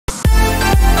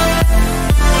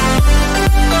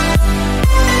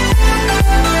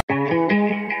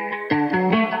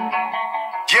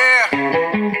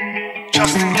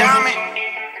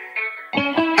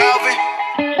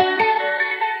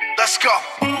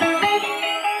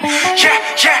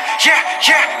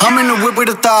I'm in the whip with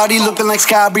authority, looking like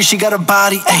Skybreeze, she got a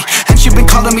body, ayy. And she been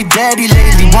calling me daddy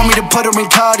lately, want me to put her in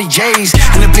Cartiers,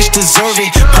 and the bitch deserve it.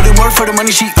 Put in work for the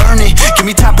money, she earn it. Give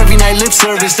me top every night, lip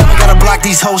service. Then I gotta block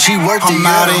these hoes, she worth it. I'm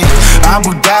out in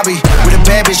Abu Dhabi, with a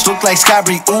bad bitch, look like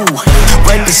Skybreeze, ooh.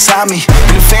 Right beside me,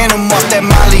 in the Phantom off that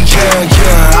Molly,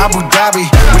 yeah. Abu Dhabi,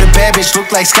 with a bad bitch, look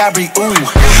like Skybreeze, ooh.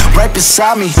 Right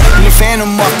beside me, in the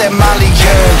Phantom off that Molly,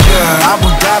 yeah.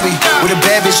 Abu Dhabi, with a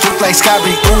bad bitch, look like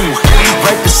Skybreeze, ooh.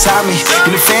 Right beside me,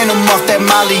 in the Phantom off that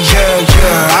Molly,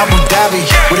 yeah. Abu Dhabi,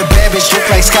 with a bad bitch, look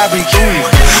like Skybreeze, ooh.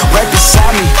 Right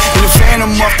beside me, in the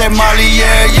Phantom off that Molly,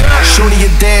 yeah. Shorty a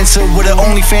dancer with her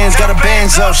OnlyFans, got her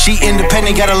bands up. She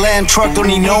independent, got a lamb truck, don't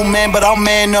need no man, but I'll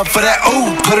man up for that,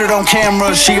 ooh. Put it on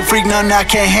camera, she a freak, nothing I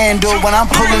can't handle. When I'm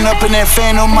pulling up in that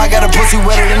Phantom, I got a pussy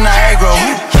wetter than Niagara.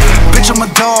 Bitch, I'm a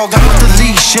dog, I'm with the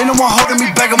leash. Ain't no one holding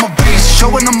me back, I'm a beast.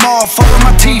 Showing them all, following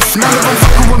my teeth. None of them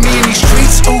fucking with me in these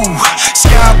streets, ooh.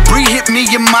 Skybreeze hit me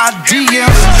in my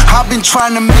DMs. I've been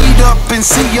trying to meet up and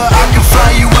see ya. I can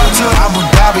fly you out to Abu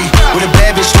Dhabi, with a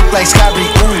bad bitch look like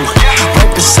Skybreeze, ooh.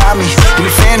 Right beside me, in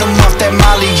the Phantom off that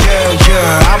Molly,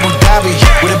 yeah. Abu Dhabi,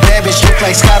 with a bad bitch look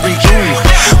like Skybreeze, ooh.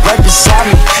 Right beside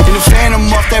me, in the Phantom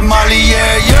off that Molly,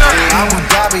 yeah. Abu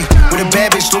Dhabi, with a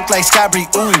bad bitch look like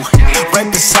Skybreeze, ooh. Right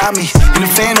beside me, in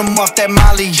the Phantom off that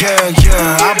Molly, yeah.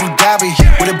 Abu Dhabi,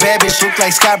 with a bad bitch look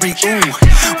like Skybreeze, ooh.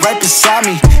 Right beside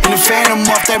me, in the Phantom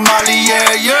off that Molly,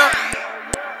 yeah.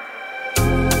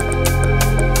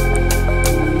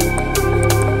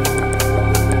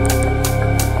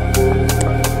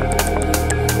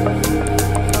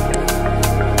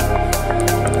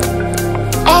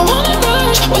 I wanna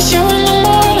rush with you in the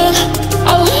morning. I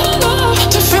live up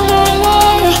to feel more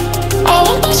alive. I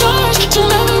want those eyes to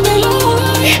never be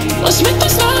lonely. Let's make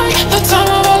this night the time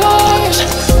of our lives.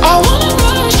 I wanna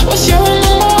rush with you in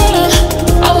the morning.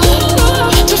 I live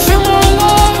up to feel more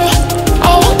alive. I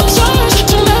want those eyes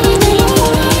to never be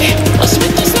lonely. Let's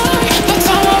make this night the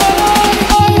time of our lives.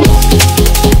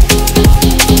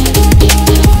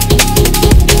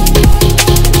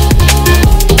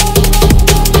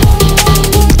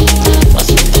 Let's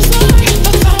make this night.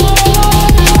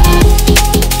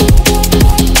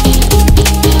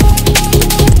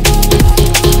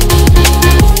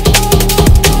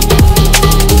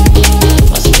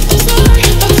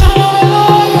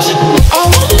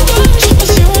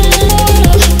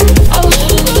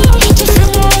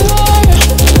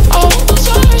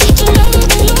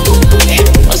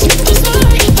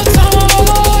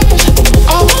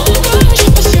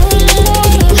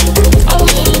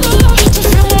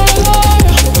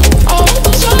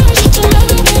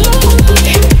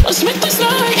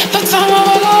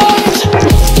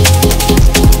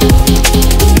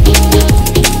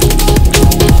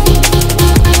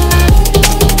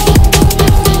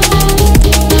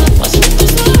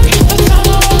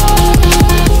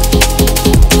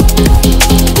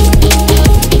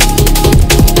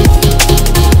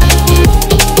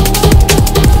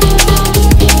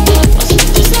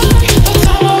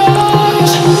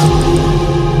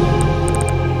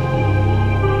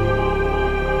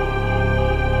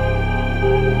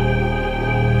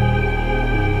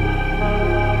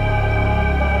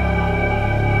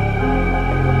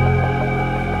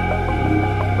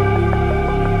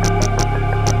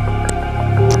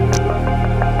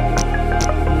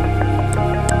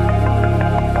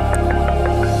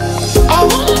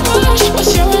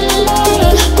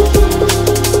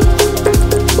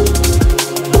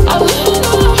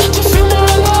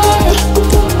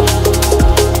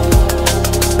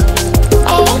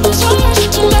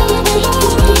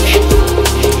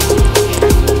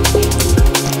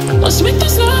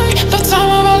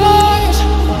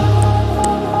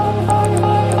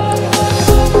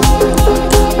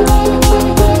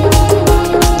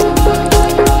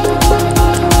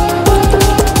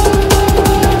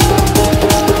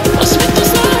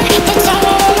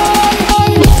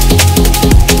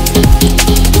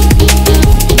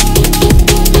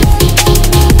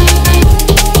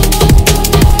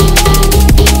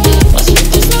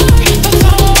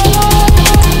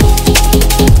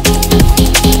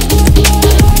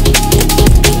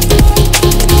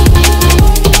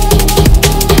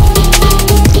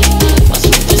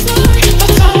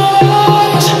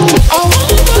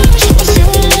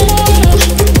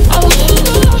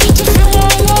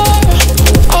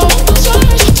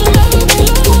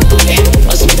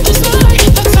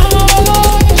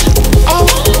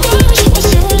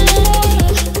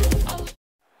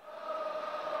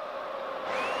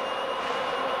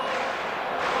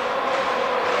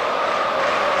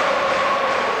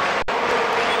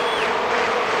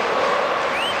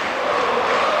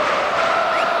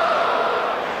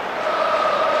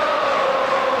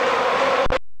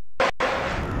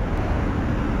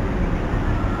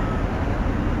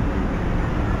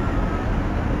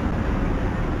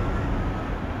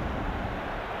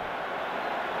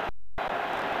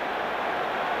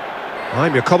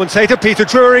 I'm your commentator, Peter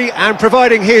Drury, and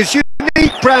providing his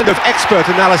unique brand of expert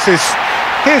analysis,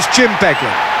 here's Jim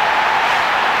Beglin.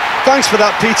 Thanks for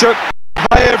that, Peter.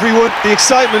 Hi everyone, the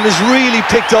excitement has really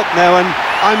picked up now and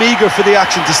I'm eager for the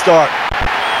action to start.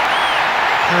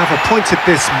 I've appointed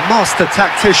this master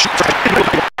tactician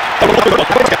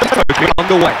on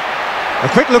the way. A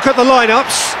quick look at the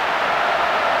lineups.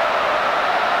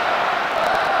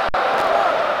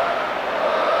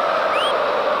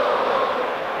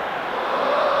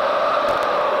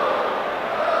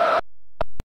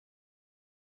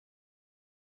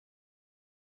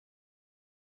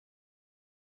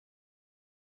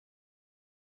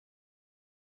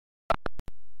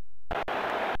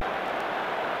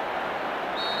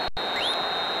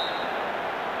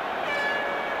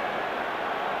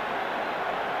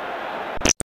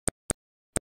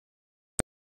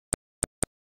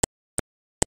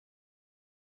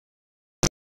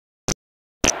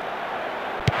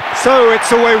 So it's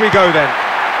away we go then.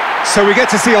 So we get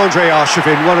to see Andrei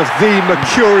Arshavin, one of the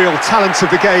mercurial talents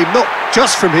of the game, not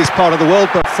just from his part of the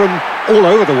world, but from all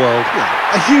over the world. Yeah,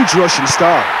 a huge Russian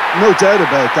star, no doubt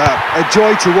about that. A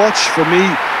joy to watch for me,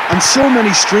 and so many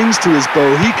strings to his bow.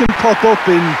 He can pop up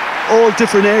in all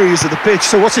different areas of the pitch.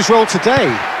 So what's his role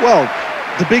today? Well,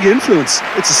 the big influence.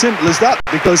 It's as simple as that,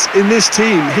 because in this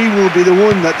team, he will be the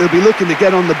one that they'll be looking to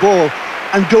get on the ball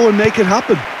and go and make it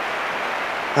happen.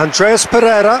 Andreas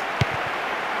Pereira.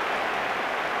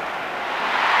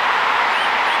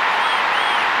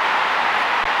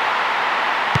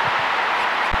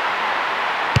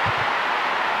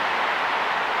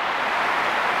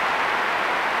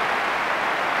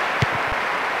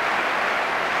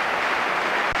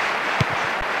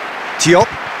 Diop.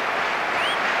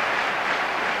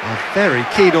 Very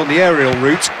keen on the aerial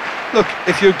route. Look,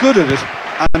 if you're good at it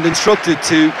and instructed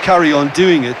to carry on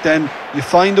doing it, then you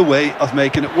find a way of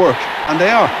making it work, and they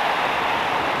are.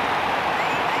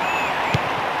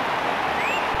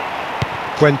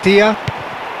 Quintilla.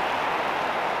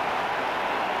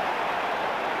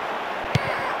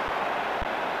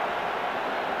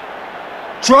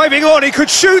 Driving on, he could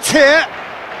shoot here.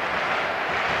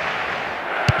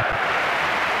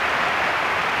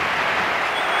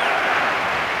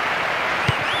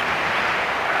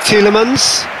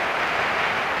 Tielemans.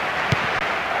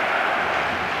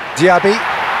 Diaby.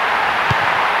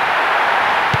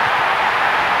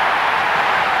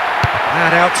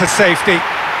 And out to safety.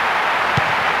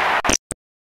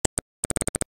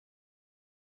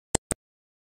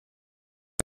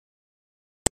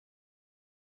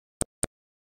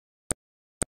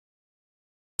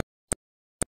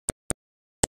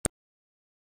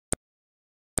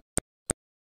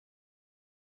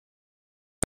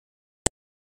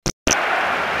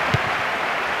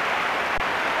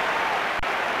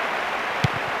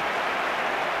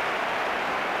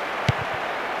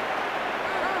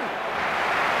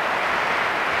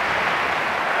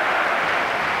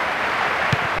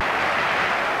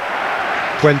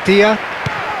 Quintilla.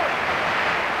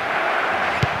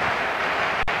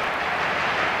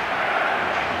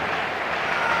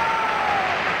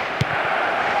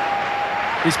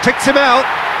 He's picked him out.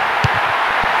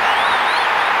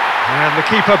 And the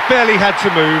keeper barely had to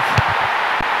move.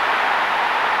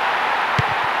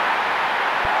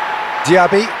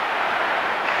 Diaby.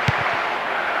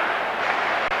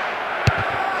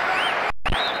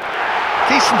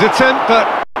 Decent attempt,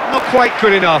 but not quite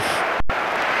good enough.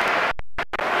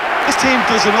 This team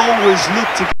doesn't always look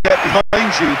to get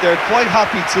behind you. They're quite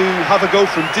happy to have a go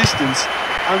from distance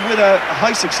and with a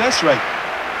high success rate.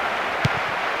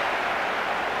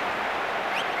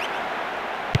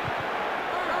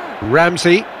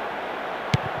 Ramsey.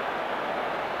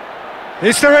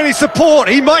 Is there any support?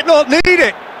 He might not need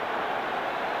it.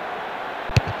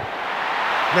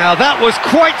 Now that was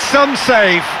quite some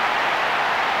save.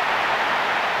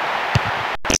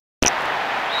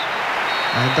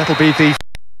 And that'll be the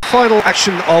final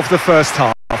action of the first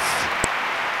half.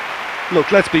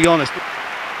 Look, let's be honest.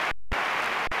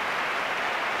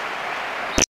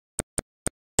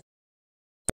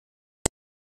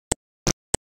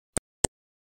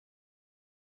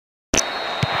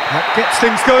 That gets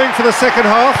things going for the second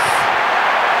half.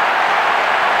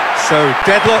 So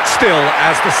deadlock still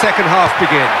as the second half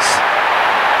begins.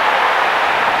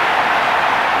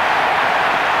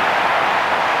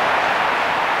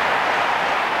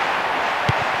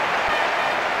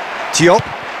 Diop.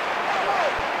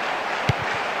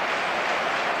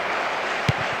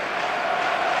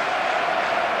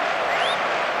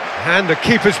 And the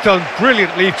keeper's done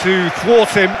brilliantly to thwart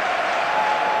him.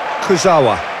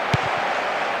 Kuzawa.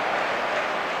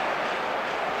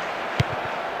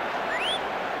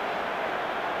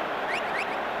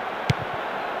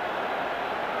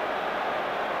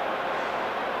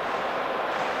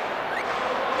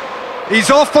 He's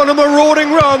off on a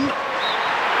marauding run.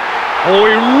 Oh,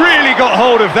 he really got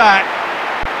hold of that.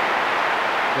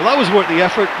 Well, that was worth the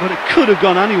effort, but it could have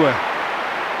gone anywhere.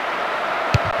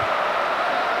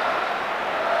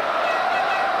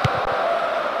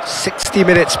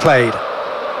 Minutes played.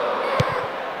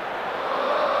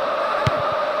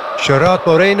 Gerard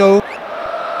Moreno.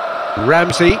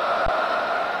 Ramsey.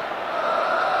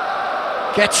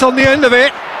 Gets on the end of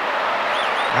it.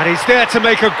 And he's there to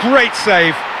make a great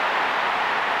save.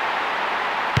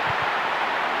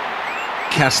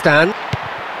 Castan.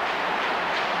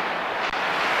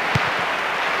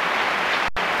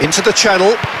 Into the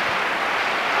channel.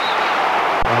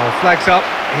 Oh, flags up.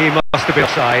 He must have been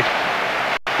offside.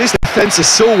 This defence is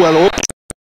so well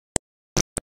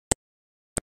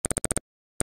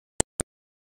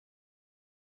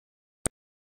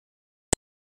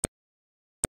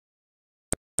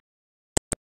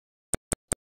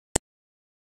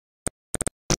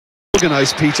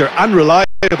organised, Peter, and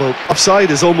reliable. Offside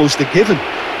is almost a given.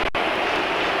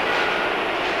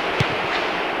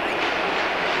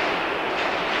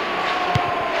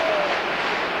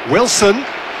 Wilson.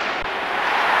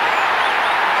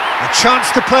 A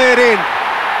chance to play it in.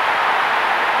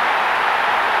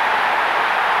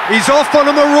 He's off on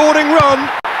a marauding run.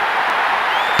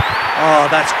 Oh,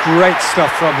 that's great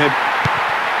stuff from him.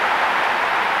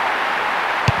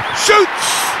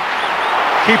 Shoots!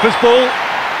 Keeper's ball.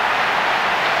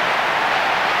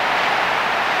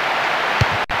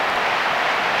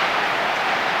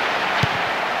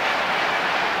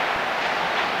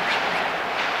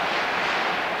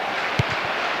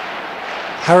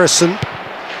 Harrison.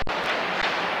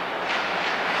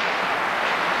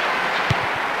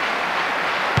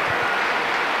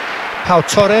 Pau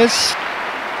Torres.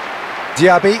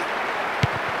 Diaby.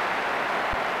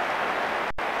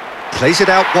 Plays it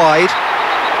out wide.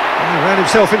 He ran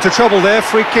himself into trouble there.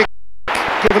 Free kick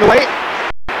given away.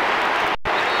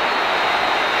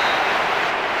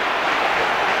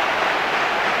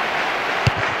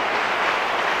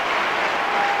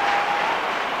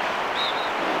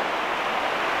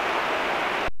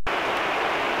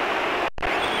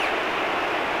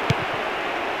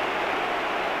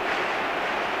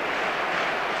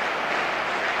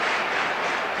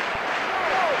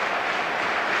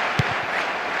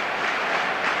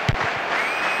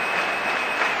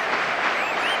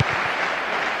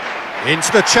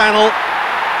 Into the channel,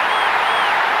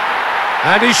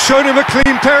 and he's shown him a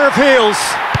clean pair of heels.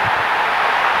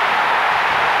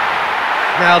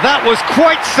 Now that was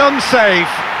quite some save.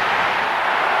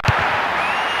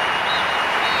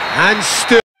 And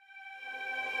still